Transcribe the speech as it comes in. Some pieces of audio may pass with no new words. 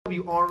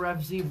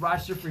WRFZ,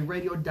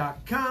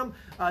 RochesterFreeRadio.com.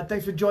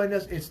 Thanks for joining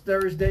us. It's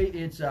Thursday.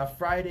 It's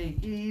Friday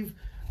Eve.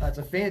 It's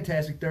a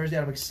fantastic Thursday.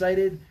 I'm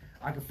excited.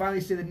 I can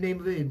finally say the name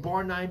of it. In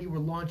Bar 90, we're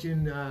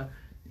launching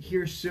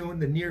here soon,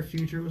 the near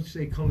future. Let's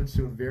say coming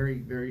soon, very,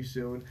 very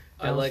soon.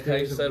 I like how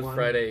you said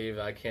Friday Eve.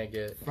 I can't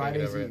get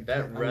over it.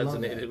 That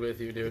resonated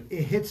with you, dude.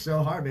 It hits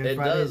so hard, man. It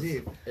Friday's does.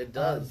 Eve. It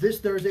does. This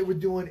Thursday, we're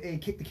doing a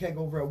Kick the Keg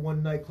over at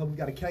One Nightclub. We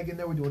got a keg in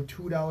there. We're doing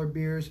 $2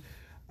 beers.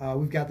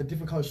 We've got the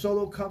different color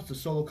solo cups, the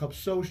solo cup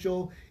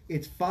social.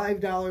 It's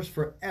 $5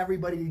 for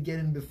everybody to get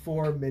in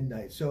before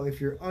midnight. So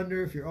if you're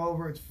under, if you're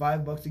over, it's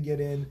 $5 to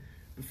get in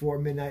before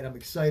midnight. I'm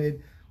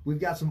excited. We've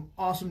got some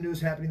awesome news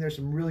happening there,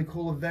 some really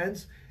cool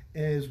events,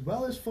 as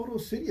well as Photo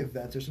City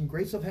events. There's some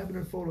great stuff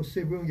happening in Photo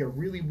City. We're going to get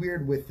really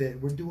weird with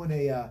it. We're doing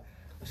a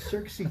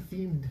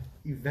circusy-themed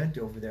event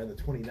over there on the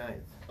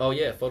 29th. Oh,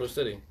 yeah, Photo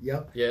City.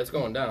 Yep. Yeah, it's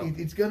going down.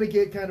 It's going to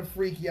get kind of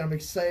freaky. I'm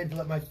excited to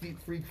let my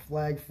freak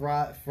flag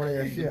fly.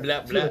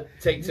 Blah, blah.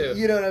 Take two.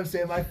 You know what I'm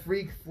saying? My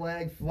freak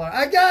flag fly.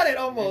 I got it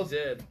almost. You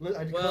did.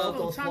 I cut off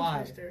those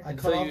fly. I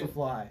cut off the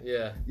fly.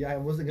 Yeah. Yeah, I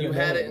wasn't going to to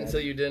You had it until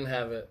you didn't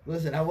have it.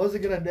 Listen, I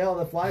wasn't going to nail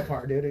the fly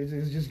part, dude. It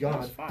was just gone.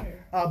 That was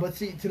fire. But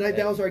see, tonight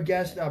that was our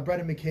guest,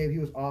 Brendan McCabe. He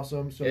was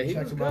awesome. So he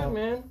check was him good, out.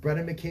 Man.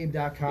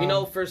 BrendanMcCabe.com. You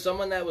know, for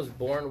someone that was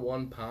born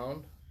 1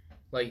 pound,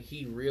 like,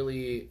 he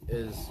really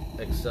is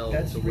excelled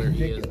to where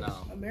he is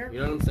now. America.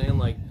 You know what I'm saying?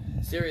 Like,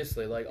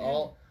 seriously, like,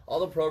 all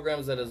the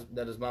programs that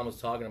his mom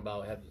was talking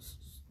about have,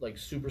 like,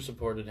 super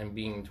supported him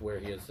being to where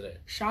he is today.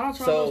 Shout out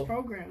to all those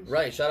programs.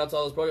 Right, shout out to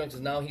all those programs,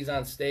 because now he's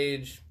on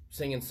stage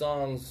singing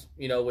songs,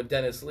 you know, with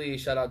Dennis Lee.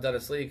 Shout out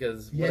Dennis Lee,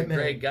 because what a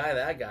great guy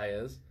that guy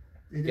is.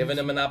 Giving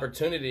him an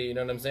opportunity, you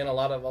know what I'm saying? A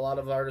lot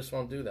of artists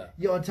won't do that.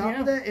 Yo, on top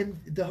of that, and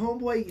the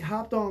homeboy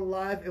hopped on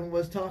live and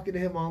was talking to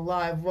him on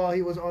live while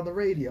he was on the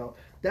radio.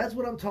 That's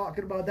what I'm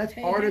talking about. That's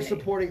artists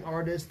supporting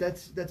artists.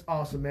 That's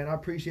awesome, man. I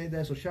appreciate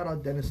that. So shout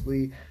out Dennis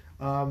Lee.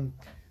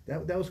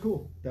 That was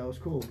cool. That was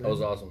cool, man. That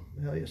was awesome.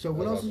 Hell yeah. So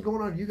what else is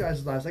going on in you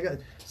guys' lives? I got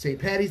St.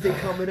 Patty's Day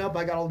coming up.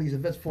 I got all these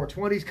events,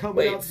 420s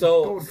coming up.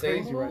 So going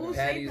crazy right now.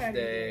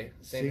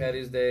 St.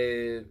 Patty's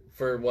Day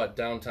for what,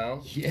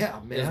 downtown? Yeah,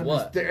 man. Is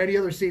what? Is there any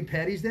other St.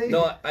 Patty's Day?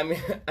 No,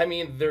 I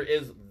mean there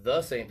is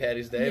the St.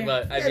 Patty's Day,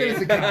 but I mean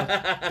doesn't count.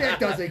 That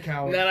doesn't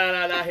count.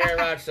 No, not here in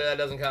Rochester. That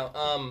doesn't count.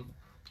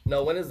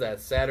 No, when is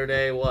that?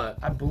 Saturday, what?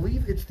 I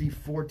believe it's the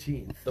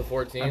 14th. The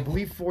 14th? I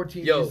believe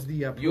 14th is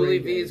the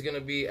Yuli V is going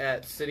to be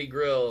at City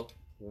Grill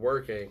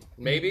working.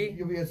 Maybe?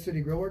 You'll be at City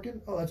Grill working?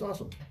 Oh, that's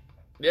awesome.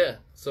 Yeah,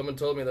 someone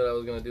told me that I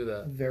was going to do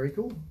that. Very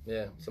cool.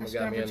 Yeah, someone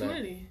got me in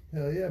there.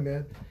 Hell yeah,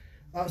 man.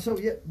 So,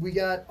 yeah, we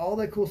got all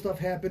that cool stuff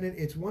happening.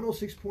 It's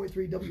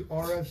 106.3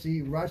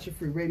 WRFZ,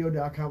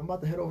 RochesterFreeRadio.com. I'm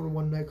about to head over to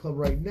One Nightclub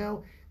right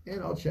now,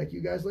 and I'll check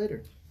you guys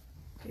later.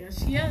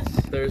 Yes, yes.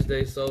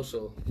 Thursday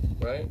social,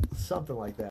 right? Something like that.